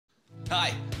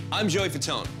Hi, I'm Joey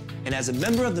Fatone, and as a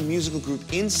member of the musical group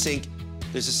NSYNC,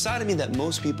 there's a side of me that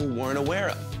most people weren't aware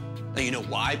of. Now, you know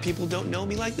why people don't know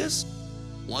me like this?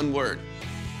 One word: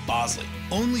 Bosley.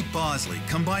 Only Bosley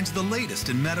combines the latest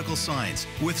in medical science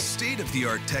with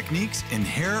state-of-the-art techniques in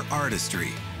hair artistry.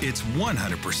 It's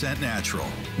 100% natural,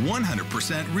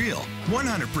 100% real,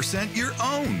 100% your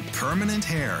own permanent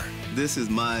hair. This is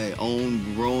my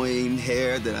own growing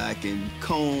hair that I can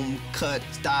comb, cut,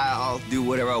 style, do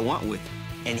whatever I want with.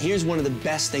 And here's one of the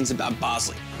best things about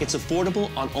Bosley. It's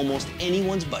affordable on almost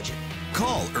anyone's budget.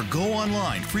 Call or go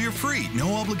online for your free,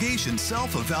 no-obligation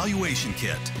self-evaluation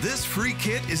kit. This free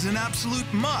kit is an absolute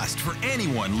must for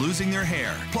anyone losing their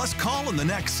hair. Plus, call in the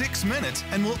next 6 minutes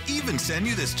and we'll even send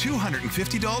you this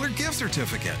 $250 gift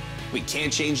certificate. We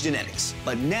can't change genetics,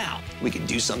 but now we can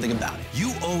do something about it.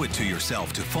 You owe it to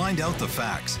yourself to find out the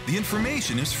facts. The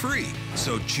information is free,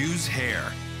 so choose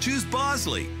hair. Choose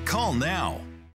Bosley. Call now.